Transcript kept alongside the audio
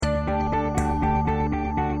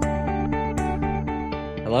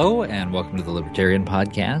Hello, and welcome to the Libertarian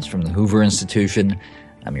Podcast from the Hoover Institution.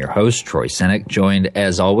 I'm your host, Troy Senek, joined,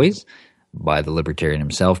 as always, by the Libertarian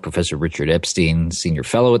himself, Professor Richard Epstein, Senior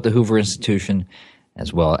Fellow at the Hoover Institution,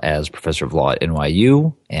 as well as Professor of Law at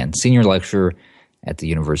NYU and Senior Lecturer at the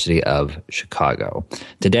University of Chicago.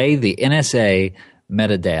 Today, the NSA,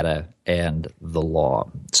 metadata, and the law.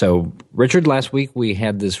 So, Richard, last week we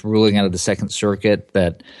had this ruling out of the Second Circuit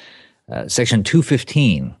that Section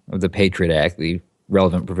 215 of the Patriot Act, the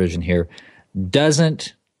relevant provision here,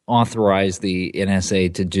 doesn't authorize the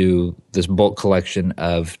NSA to do this bulk collection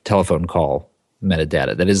of telephone call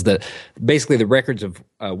metadata. That is basically the records of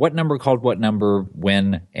what number called what number,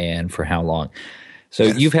 when, and for how long. So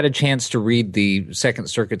You've had a chance to read the Second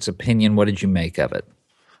Circuit's opinion. What did you make of it?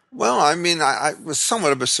 Well, I mean, I was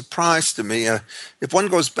somewhat of a surprise to me. If one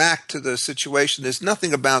goes back to the situation, there's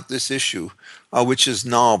nothing about this issue which is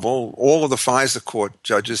novel. All of the FISA court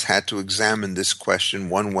judges had to examine this question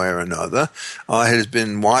one way or another. It has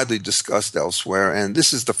been widely discussed elsewhere, and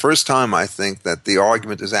this is the first time, I think, that the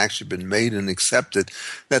argument has actually been made and accepted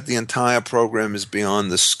that the entire program is beyond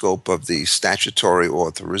the scope of the statutory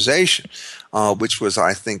authorization. Which was,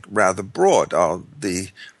 I think, rather broad.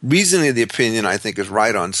 The reasoning of the opinion, I think, is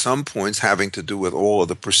right on some points, having to do with all of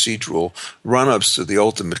the procedural run-ups to the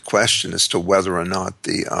ultimate question as to whether or not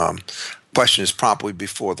the question is properly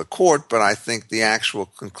before the court. But I think the actual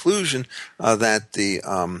conclusion that the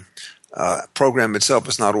program itself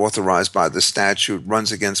is not authorized by the statute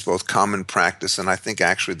runs against both common practice and I think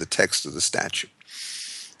actually the text of the statute.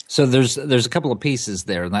 So there's a couple of pieces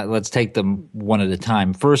there. Let's take them one at a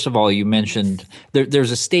time. First of all, you mentioned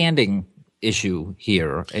there's a standing issue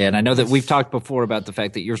here, and I know that we've talked before about the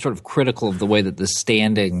fact that you're sort of critical of the way that the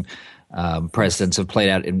standing precedents have played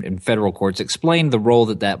out in federal courts. Explain the role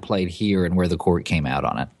that played here and where the court came out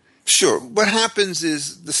on it. Sure. What happens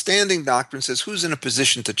is the standing doctrine says who's in a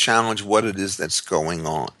position to challenge what it is that's going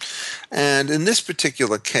on. And in this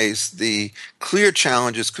particular case, the clear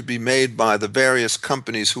challenges could be made by the various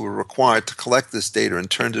companies who were required to collect this data and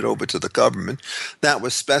turned it over to the government. That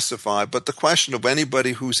was specified. But the question of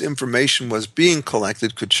anybody whose information was being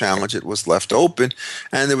collected could challenge it was left open.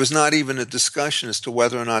 And there was not even a discussion as to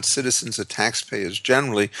whether or not citizens or taxpayers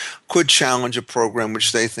generally could challenge a program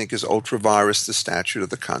which they think is ultra-virus the statute of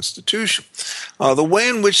the Constitution. The way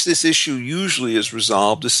in which this issue usually is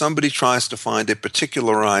resolved is somebody tries to find a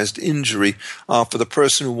particularized injury for the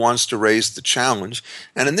person who wants to raise the challenge.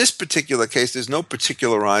 And in this particular case, there's no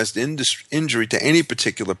particularized injury to any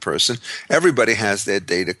particular person. Everybody has their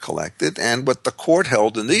data collected. And what the court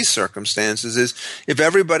held in these circumstances is if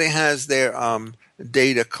everybody has their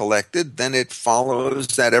data collected, then it follows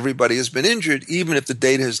that everybody has been injured, even if the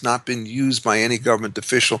data has not been used by any government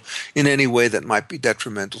official in any way that might be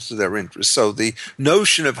detrimental to their interests. So the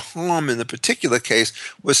notion of harm in the particular case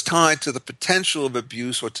was tied to the potential of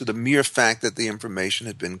abuse or to the mere fact that the information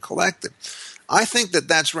had been collected. I think that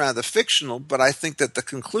that's rather fictional, but I think that the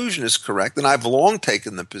conclusion is correct, and I've long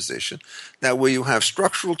taken the position that where you have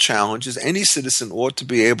structural challenges, any citizen ought to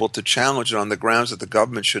be able to challenge it on the grounds that the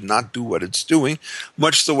government should not do what it's doing,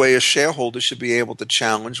 much the way a shareholder should be able to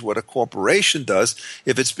challenge what a corporation does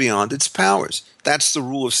if it's beyond its powers. That's the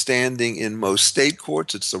rule of standing in most state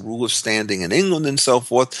courts. It's the rule of standing in England and so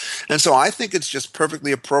forth. And so I think it's just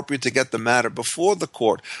perfectly appropriate to get the matter before the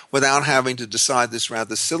court without having to decide this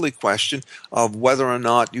rather silly question of whether or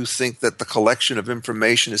not you think that the collection of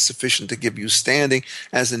information is sufficient to give you standing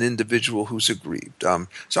as an individual who's aggrieved.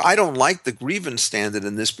 So I don't like the grievance standard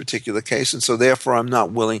in this particular case, and so therefore I'm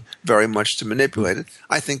not willing very much to manipulate it.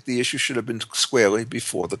 I think the issue should have been squarely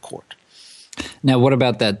before the court. Now, what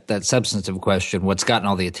about that substantive question? What's gotten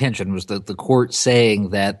all the attention was the court saying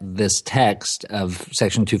that this text of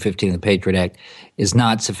Section 215 of the Patriot Act is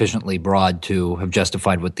not sufficiently broad to have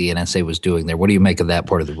justified what the NSA was doing there. What do you make of that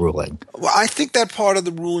part of the ruling? Well, I think that part of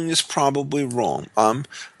the ruling is probably wrong.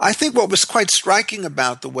 I think what was quite striking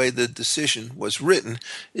about the way the decision was written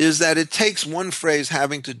is that it takes one phrase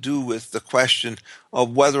having to do with the question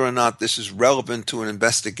of whether or not this is relevant to an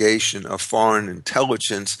investigation of foreign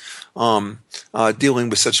intelligence dealing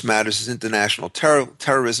with such matters as international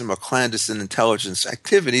terrorism or clandestine intelligence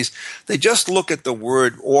activities. They just look at the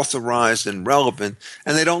word authorized and relevant,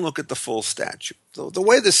 and they don't look at the full statute. The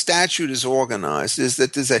way the statute is organized is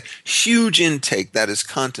that there's a huge intake that is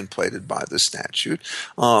contemplated by the statute.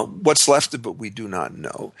 What's left of it we do not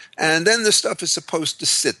know. And then the stuff is supposed to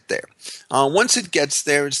sit there. Once it gets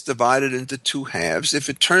there, it's divided into two halves. If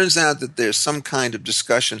it turns out that there's some kind of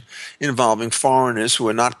discussion involving foreigners who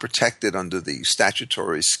are not protected under the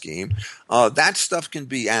statutory scheme, that stuff can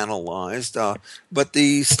be analyzed. But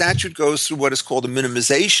the statute goes through what is called a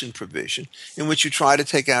minimization provision, in which you try to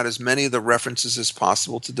take out as many of the references as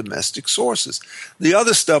possible to domestic sources. The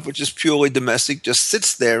other stuff, which is purely domestic, just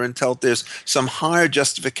sits there until there's some higher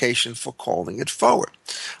justification for calling it forward.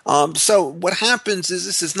 So what happens is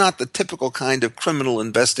this is not the typical kind of criminal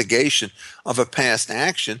investigation of a past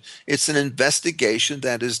action. It's an investigation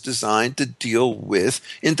that is designed to deal with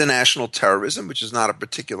international terrorism, which is not a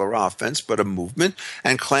particular offense, but a movement,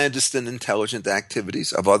 and clandestine intelligent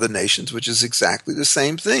activities of other nations, which is exactly the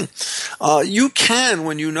same thing. You can,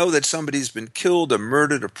 when you know that somebody's been killed or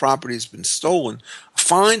murdered or property has been stolen,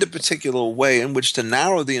 find a particular way in which to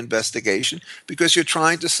narrow the investigation because you're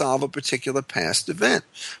trying to solve a particular past event.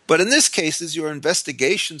 But in this case, your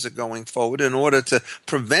investigations are going forward in order to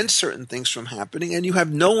prevent certain things from happening, and you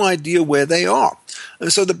have no idea where they are.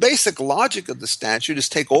 And so the basic logic of the statute is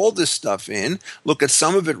take all this stuff in, look at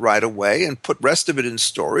some of it right away, and put rest of it in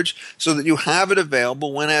storage so that you have it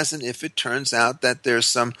available when, as and if it turns out that there's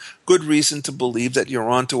some good reason to believe that you're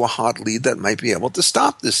onto a hot lead that might be able to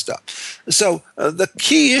stop this stuff. So the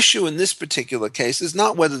key issue in this particular case is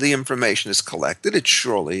not whether the information is collected. It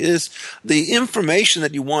surely is. The information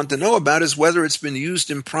that you want to know about is whether it's been used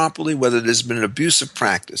improperly, whether there's been an abusive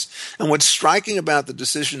practice. And what's striking about the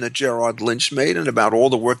decision that Gerard Lynch made and about all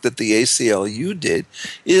the work that the ACLU did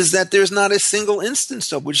is that there's not a single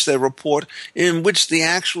instance of which they report in which the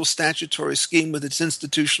actual statutory scheme with its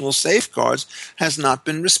institutional safeguards has not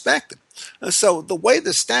been respected. So the way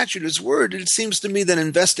the statute is worded, it seems to me that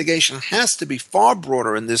investigation has to be far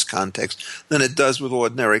broader in this context than it does with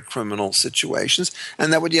ordinary criminal situations,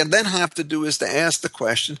 and that what you then have to do is to ask the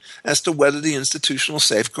question as to whether the institutional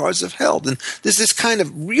safeguards have held. And there's this kind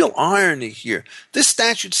of real irony here. This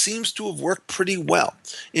statute seems to have worked pretty well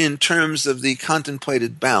in terms of the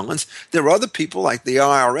contemplated balance. There are other people like the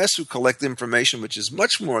IRS who collect information which is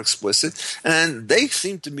much more explicit, and they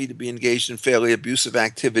seem to me to be engaged in fairly abusive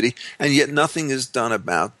activity, and yet nothing is done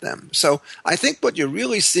about them. So I think what you're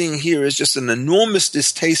really seeing here is just an enormous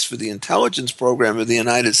distaste for the intelligence program of the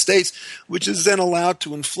United States, which is then allowed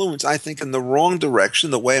to influence, I think, in the wrong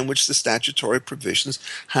direction, the way in which the statutory provisions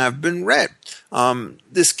have been read.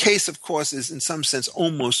 This case, of course, is in some sense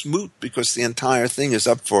almost moot because the entire thing is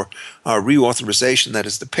up for reauthorization, that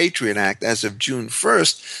is the Patriot Act, as of June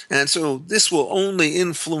 1st. And so this will only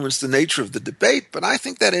influence the nature of the debate, but I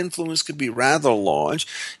think that influence could be rather large,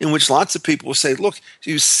 in which lots of people will say, look,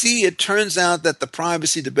 you see, it turns out that the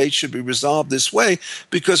privacy debate should be resolved this way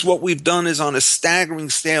because what we've done is on a staggering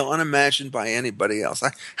scale unimagined by anybody else.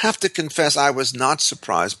 I have to confess I was not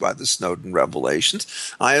surprised by the Snowden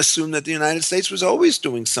revelations. I assumed that the United States was always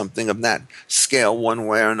doing something of that scale one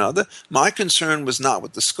way or another. My concern was not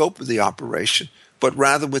with the scope of the operation, but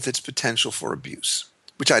rather with its potential for abuse,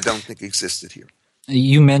 which I don't think existed here.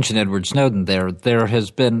 You mentioned Edward Snowden there. There has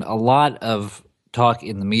been a lot of talk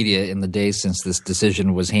in the media in the days since this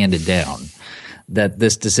decision was handed down, that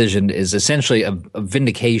this decision is essentially a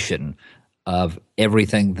vindication of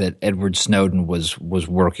everything that Edward Snowden was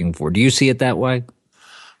working for. Do you see it that way?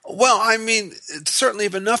 Well, I mean, certainly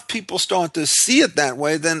if enough people start to see it that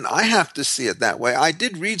way, then I have to see it that way. I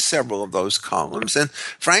did read several of those columns, and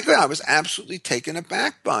frankly, I was absolutely taken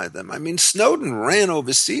aback by them. I mean, Snowden ran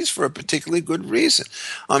overseas for a particularly good reason.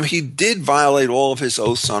 He did violate all of his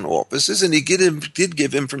oaths on offices, and he did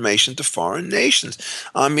give information to foreign nations.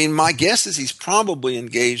 I mean, my guess is he's probably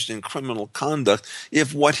engaged in criminal conduct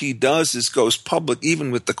if what he does is goes public, even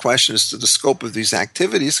with the questions to the scope of these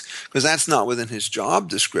activities, because that's not within his job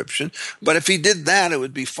description. But if he did that, it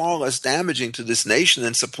would be far less damaging to this nation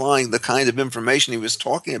than supplying the kind of information he was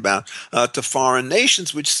talking about to foreign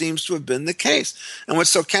nations, which seems to have been the case. And what's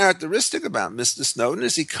so characteristic about Mr. Snowden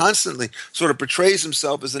is he constantly sort of portrays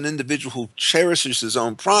himself as an individual who cherishes his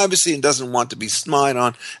own privacy and doesn't want to be spied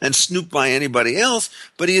on and snooped by anybody else,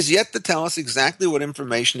 but he has yet to tell us exactly what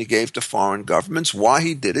information he gave to foreign governments, why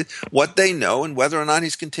he did it, what they know, and whether or not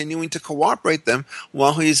he's continuing to cooperate them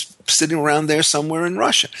while he's sitting around there somewhere in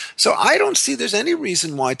Russia. militia. So I don't see there's any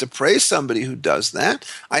reason why to praise somebody who does that.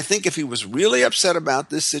 I think if he was really upset about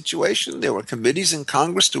this situation, there were committees in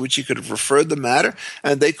Congress to which he could have referred the matter,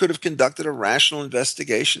 and they could have conducted a rational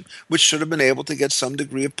investigation, which should have been able to get some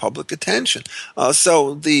degree of public attention.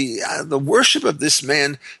 So the worship of this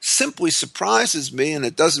man simply surprises me, and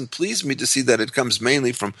it doesn't please me to see that it comes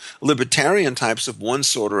mainly from libertarian types of one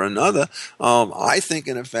sort or another. I think,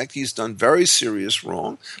 in effect, he's done very serious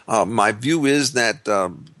wrong. My view is that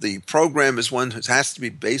the program is one that has to be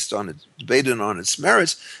debated on its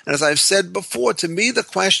merits. And as I've said before, to me, the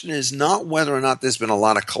question is not whether or not there's been a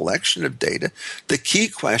lot of collection of data. The key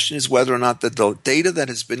question is whether or not the data that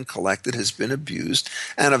has been collected has been abused.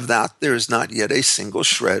 And of that, there is not yet a single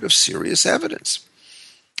shred of serious evidence.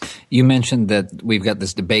 You mentioned that we've got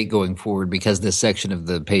this debate going forward because this section of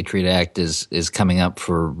the Patriot Act is coming up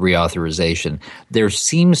for reauthorization. There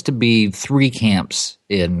seems to be three camps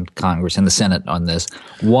in Congress and the Senate on this.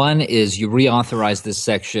 One is you reauthorize this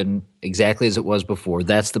section exactly as it was before.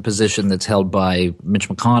 That's the position that's held by Mitch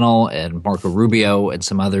McConnell and Marco Rubio and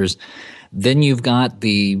some others. Then you've got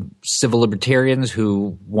the civil libertarians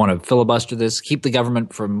who want to filibuster this, keep the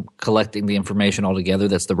government from collecting the information altogether.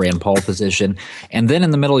 That's the Rand Paul position. And then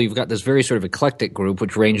in the middle, you've got this very sort of eclectic group,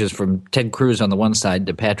 which ranges from Ted Cruz on the one side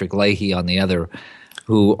to Patrick Leahy on the other,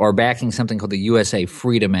 who are backing something called the USA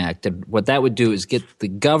Freedom Act. And what that would do is get the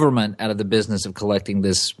government out of the business of collecting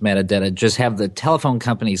this metadata, just have the telephone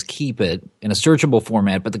companies keep it in a searchable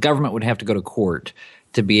format, but the government would have to go to court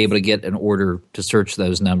to be able to get an order to search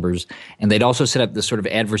those numbers. And they'd also set up this sort of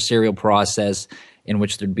adversarial process in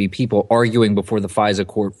which there'd be people arguing before the FISA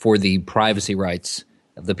court for the privacy rights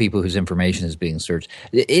of the people whose information is being searched.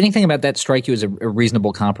 Anything about that strike you as a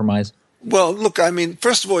reasonable compromise? Well, look, I mean,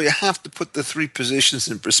 first of all, you have to put the three positions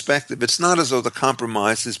in perspective. It's not as though the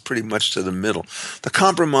compromise is pretty much to the middle. The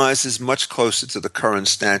compromise is much closer to the current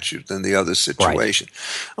statute than the other situation.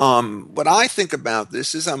 Right. What I think about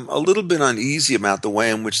this is I'm a little bit uneasy about the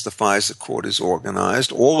way in which the FISA court is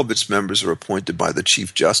organized. All of its members are appointed by the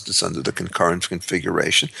Chief Justice under the concurrent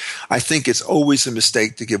configuration. I think it's always a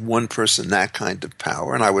mistake to give one person that kind of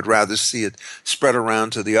power, and I would rather see it spread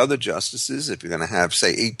around to the other justices. If you're going to have,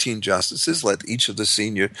 say, 18 justices, let each of the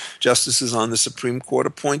senior justices on the Supreme Court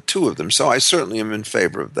appoint two of them. So I certainly am in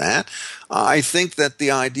favor of that. I think that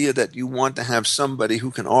the idea that you want to have somebody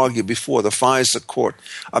who can argue before the FISA court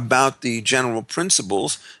about the general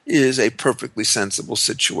principles is a perfectly sensible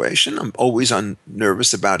situation. I'm always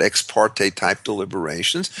nervous about ex parte type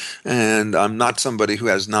deliberations, and I'm not somebody who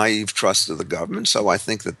has naive trust of the government, so I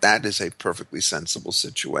think that that is a perfectly sensible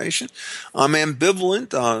situation. I'm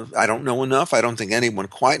ambivalent. I don't know enough. I don't think anyone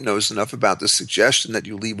quite knows enough about the suggestion that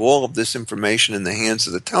you leave all of this information in the hands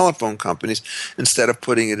of the telephone companies instead of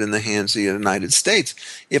putting it in the hands of the United States.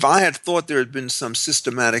 If I had thought there had been some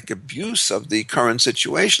systematic abuse of the current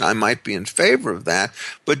situation, I might be in favor of that.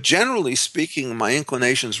 But generally speaking, my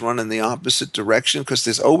inclinations run in the opposite direction because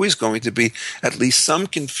there's always going to be at least some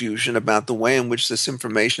confusion about the way in which this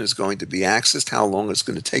information is going to be accessed, how long it's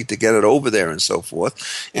going to take to get it over there, and so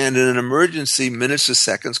forth. And in an emergency, minutes or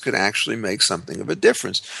seconds could actually make something of a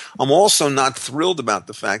difference. I'm also not thrilled about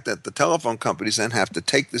the fact that the telephone companies then have to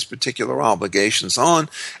take this particular obligations on,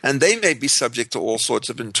 and they may be subject to all sorts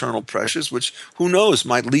of internal pressures, which, who knows,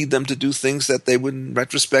 might lead them to do things that they would in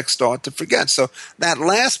retrospect start to forget. So that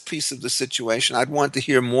last piece of the situation I'd want to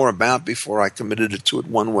hear more about before I committed it to it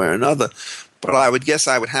one way or another. But I would guess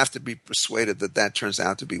I would have to be persuaded that that turns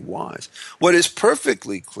out to be wise. What is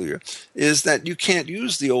perfectly clear is that you can't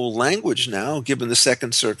use the old language now, given the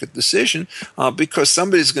Second Circuit decision, because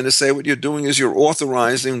somebody's going to say what you're doing is you're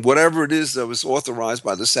authorizing whatever it is that was authorized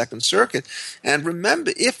by the Second Circuit. And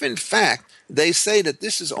remember, if in fact they say that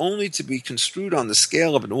this is only to be construed on the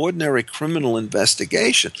scale of an ordinary criminal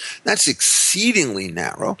investigation, that's exceedingly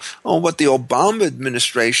narrow. What the Obama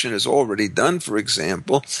administration has already done, for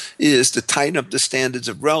example, is to tighten up the standards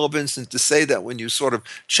of relevance and to say that when you sort of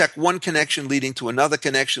check one connection leading to another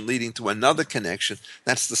connection leading to another connection,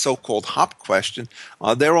 that's the so-called hop question,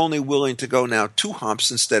 they're only willing to go now 2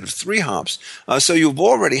 hops instead of 3 hops. So you've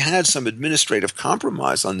already had some administrative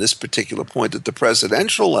compromise on this particular point at the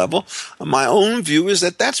presidential level. My own view is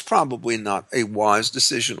that that's probably not a wise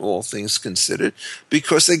decision, all things considered,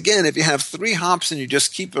 because again, if you have 3 hops and you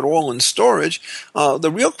just keep it all in storage,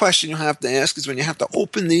 the real question you have to ask is when you have to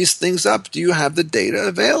open these things up, do you have the data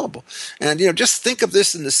available? And just think of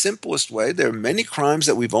this in the simplest way. There are many crimes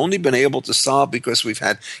that we've only been able to solve because we've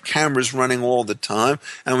had cameras running all the time.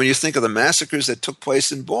 And when you think of the massacres that took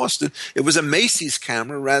place in Boston, it was a Macy's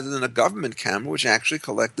camera rather than a government camera which actually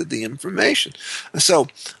collected the information. So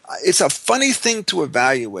it's a funny thing to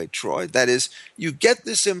evaluate, Troy. That is, you get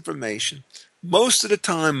this information. Most of the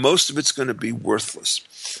time, most of it's going to be worthless.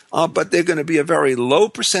 But there are going to be a very low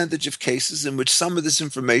percentage of cases in which some of this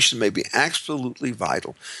information may be absolutely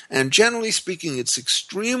vital. And generally speaking, it's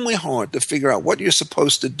extremely hard to figure out what you're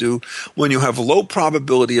supposed to do when you have low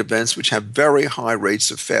probability events which have very high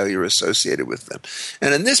rates of failure associated with them.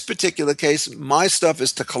 And in this particular case, my stuff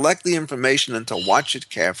is to collect the information and to watch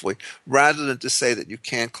it carefully rather than to say that you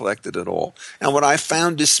can't collect it at all. And what I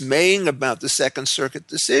found dismaying about the Second Circuit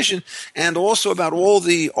decision, and also about all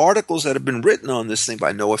the articles that have been written on this thing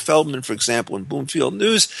by Noah Feldman, for example, in Bloomfield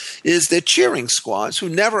News, is they're cheering squads who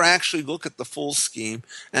never actually look at the full scheme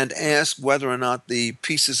and ask whether or not the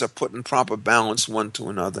pieces are put in proper balance one to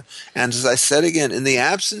another. And as I said again, in the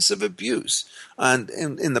absence of abuse and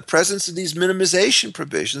in the presence of these minimization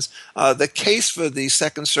provisions, the case for the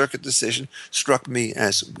Second Circuit decision struck me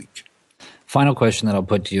as weak. Final question that I'll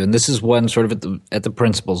put to you, and this is one sort of at the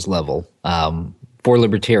principles level. For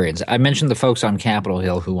libertarians, I mentioned the folks on Capitol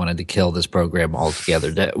Hill who wanted to kill this program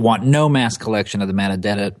altogether, that want no mass collection of the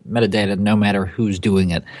metadata, no matter who's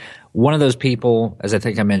doing it. One of those people, as I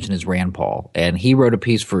think I mentioned, is Rand Paul, and he wrote a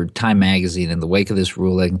piece for Time Magazine in the wake of this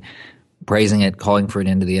ruling, praising it, calling for an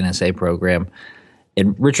end to the NSA program.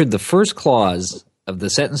 And Richard, the first clause of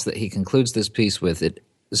the sentence that he concludes this piece with, it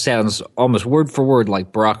sounds almost word for word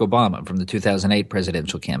like Barack Obama from the 2008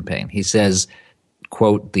 presidential campaign. He says,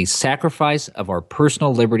 quote, "The sacrifice of our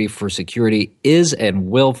personal liberty for security is and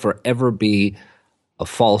will forever be a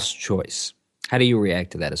false choice." How do you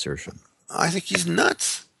react to that assertion? I think he's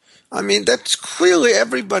nuts. I mean, that's clearly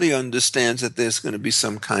everybody understands that there's going to be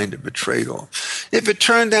some kind of a trade-off. If it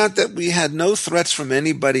turned out that we had no threats from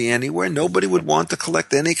anybody anywhere, nobody would want to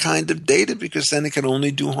collect any kind of data because then it can only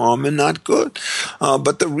do harm and not good.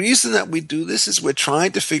 But the reason that we do this is we're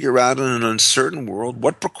trying to figure out in an uncertain world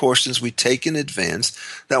what precautions we take in advance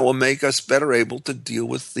that will make us better able to deal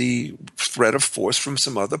with the threat of force from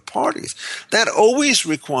some other parties. That always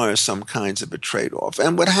requires some kinds of a trade-off.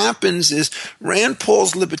 And what happens is Rand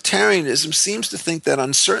Paul's libertarianism seems to think that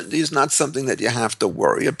uncertainty is not something that you have to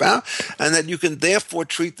worry about, and that you can therefore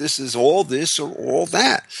treat this as all this or all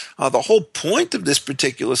that. The whole point of this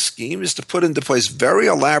particular scheme is to put into place very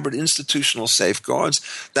elaborate institutional safeguards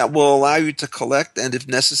that will allow you to collect and, if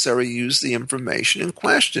necessary, use the information in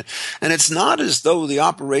question. And it's not as though the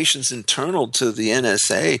operations internal to the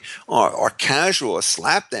NSA are casual or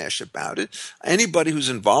slapdash about it. Anybody who's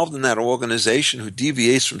involved in that organization who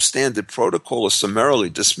deviates from standard protocol is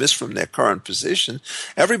summarily dismissed from their current position.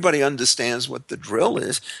 Everybody understands what the drill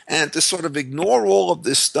is, and to sort of ignore all of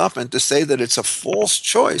this stuff and to say that it's a false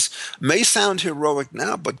choice may sound heroic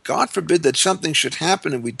now, but God forbid that something should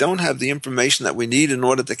happen and we don't have the information that we need in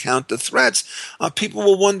order to counter threats. People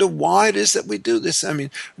will wonder why it is that we do this. I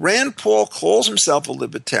mean, Rand Paul calls himself a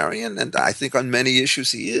libertarian, and I think on many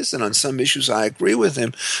issues he is, and on some issues I agree with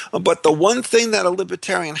him. But the one thing that a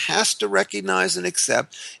libertarian has to recognize and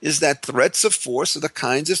accept is that threats of force are the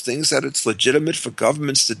kinds of things that it's legitimate for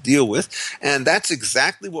governments to deal with, and that's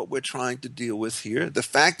exactly what we're trying to deal with here. The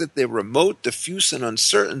fact that they're remote, diffuse, and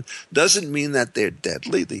uncertain doesn't mean that they're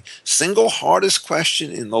deadly. The single hardest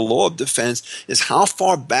question in the law of defense is how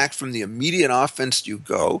far back from the immediate offense do you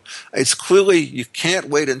go. It's clearly you can't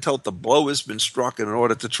wait until the blow has been struck in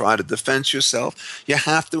order to try to defend yourself. You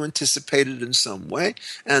have to anticipate it in some way,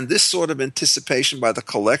 and this sort of anticipation by the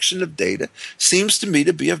collection of data seems to me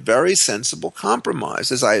to be a very sensible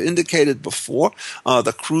compromise. As I indicated before,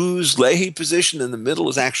 the Cruz-Leahy position in the middle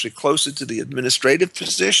is actually closer to the administrative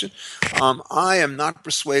position. I am not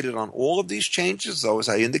persuaded on all of these changes, though, as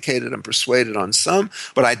I indicated, I'm persuaded on some,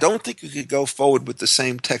 but I don't think you could go forward with the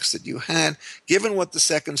same text that you had, given what the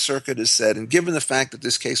Second Circuit has said, and given the fact that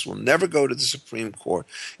this case will never go to the Supreme Court.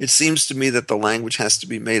 It seems to me that the language has to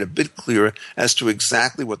be made a bit clearer as to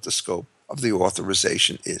exactly what the scope of the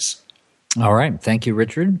authorization is. All right. Thank you,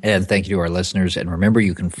 Richard. And thank you to our listeners. And remember,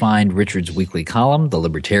 you can find Richard's weekly column, The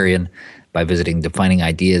Libertarian, by visiting Defining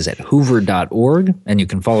Ideas at hoover.org. And you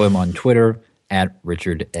can follow him on Twitter at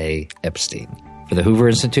Richard A. Epstein. For the Hoover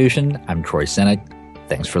Institution, I'm Troy Senig.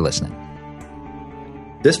 Thanks for listening.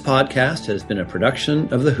 This podcast has been a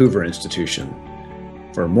production of the Hoover Institution.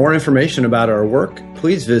 For more information about our work,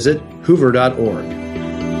 please visit hoover.org.